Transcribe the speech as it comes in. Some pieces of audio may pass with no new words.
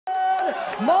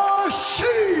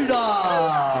Machida.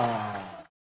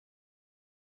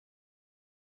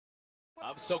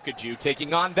 Of Sokoudjou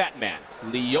taking on that man,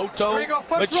 Lyoto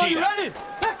Machida.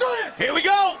 Here we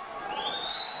go!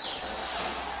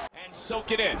 And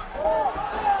soak it in.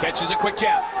 Catches a quick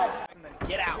jab.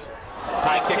 Get out.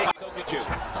 High kick by Sokoudjou.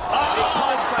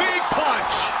 Oh, big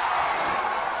punch!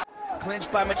 Clinch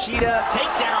by Machida,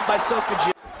 takedown by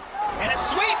Sokoudjou. And a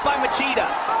sweep by Machida.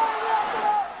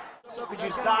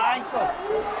 Sokoudjou's thigh.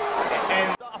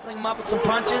 And softening him up with some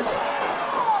punches.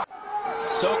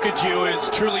 Sokoudjou has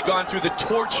truly gone through the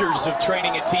tortures of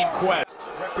training at Team Quest.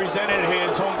 Represented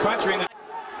his home country in the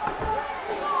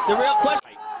real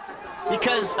question,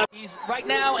 because he's right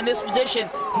now in this position,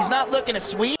 he's not looking to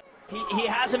sweep. He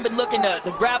hasn't been looking to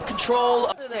grab control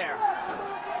up there.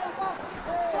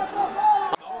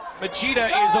 Machida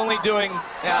is only doing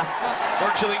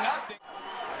virtually nothing.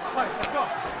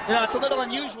 You know, it's a little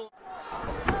unusual.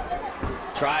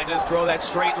 Tried to throw that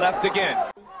straight left again.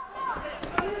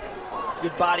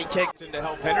 Good body kick. To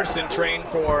help Henderson train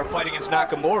for a fight against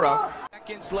Nakamura.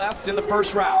 Seconds left in the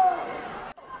first round.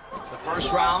 The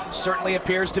first round certainly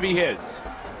appears to be his.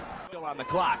 Still on the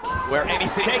clock, where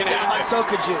anything can happen. By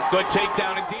Sokoudjou. Good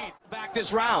takedown indeed. Back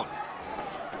this round.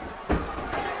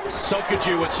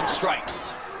 Sokoudjou with some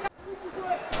strikes.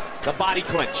 The body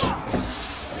clinch.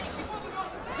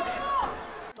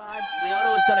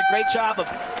 Lyoto has done a great job of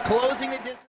closing the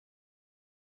distance.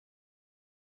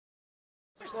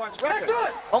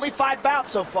 Record. Only 5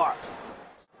 bouts so far.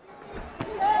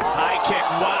 High kick,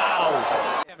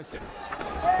 wow. Nemesis.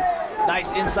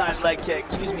 Nice inside leg kick,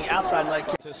 outside leg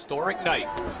kick. Historic night.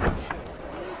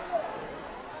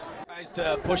 Tries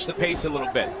to push the pace a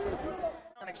little bit.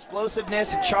 On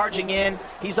explosiveness and charging in,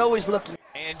 he's always looking.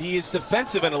 And he is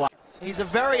defensive in a lot. He's a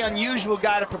very unusual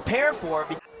guy to prepare for.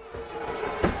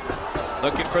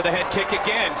 Looking for the head kick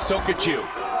again, Sokoudjou.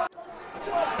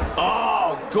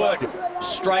 Oh, good.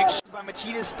 Strikes by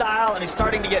Machida's style, and he's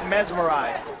starting to get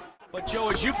mesmerized. But Joe,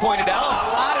 as you pointed out, a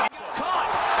lot of caught.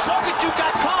 Sokoudjou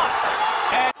got caught.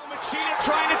 And Machida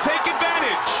trying to take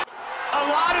advantage. A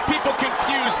lot of people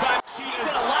confused by Machida's. He's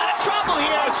in a lot of trouble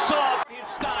here. Assault his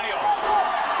style.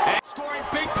 And scoring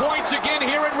big points again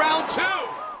here in round 2.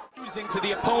 Losing to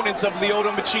the opponents of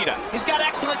Lyoto Machida. He's got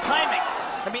excellent timing.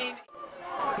 I mean,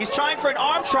 he's trying for an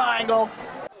arm triangle.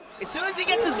 As soon as he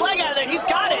gets his leg out of there, he's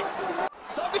got it.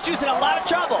 Sokoudjou's in a lot of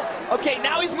trouble. Okay,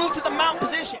 now he's moved to the mount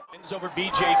position. Wins over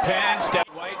BJ Penn, Steph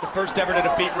White, the first ever to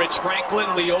defeat Rich Franklin,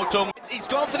 Lyoto. He's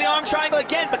going for the arm triangle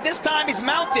again, but this time he's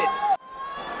mounted.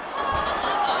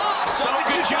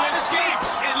 Sokoudjou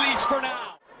escapes, at least for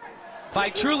now. By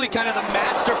truly kind of the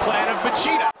master plan of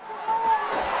Machida.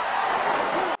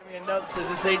 I mean, no,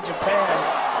 this ain't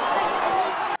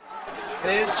Japan. It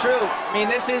is true. I mean,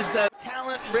 this is the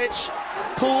talent-rich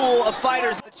pool of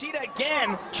fighters. Machida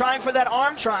again trying for that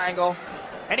arm triangle,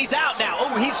 and he's out now.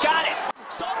 Oh, he's got it.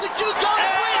 Sokoudjou's going to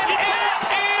sleep. It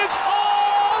is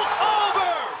all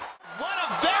over. What a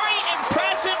very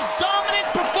impressive, dominant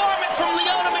performance from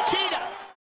Lyoto Machida.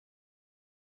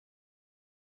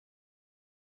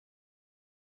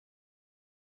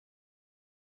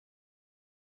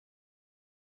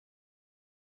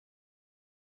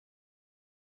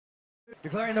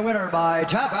 Declaring the winner by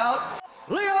tap out,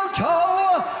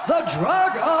 Lyoto the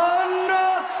Dragon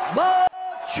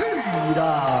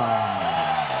Machida.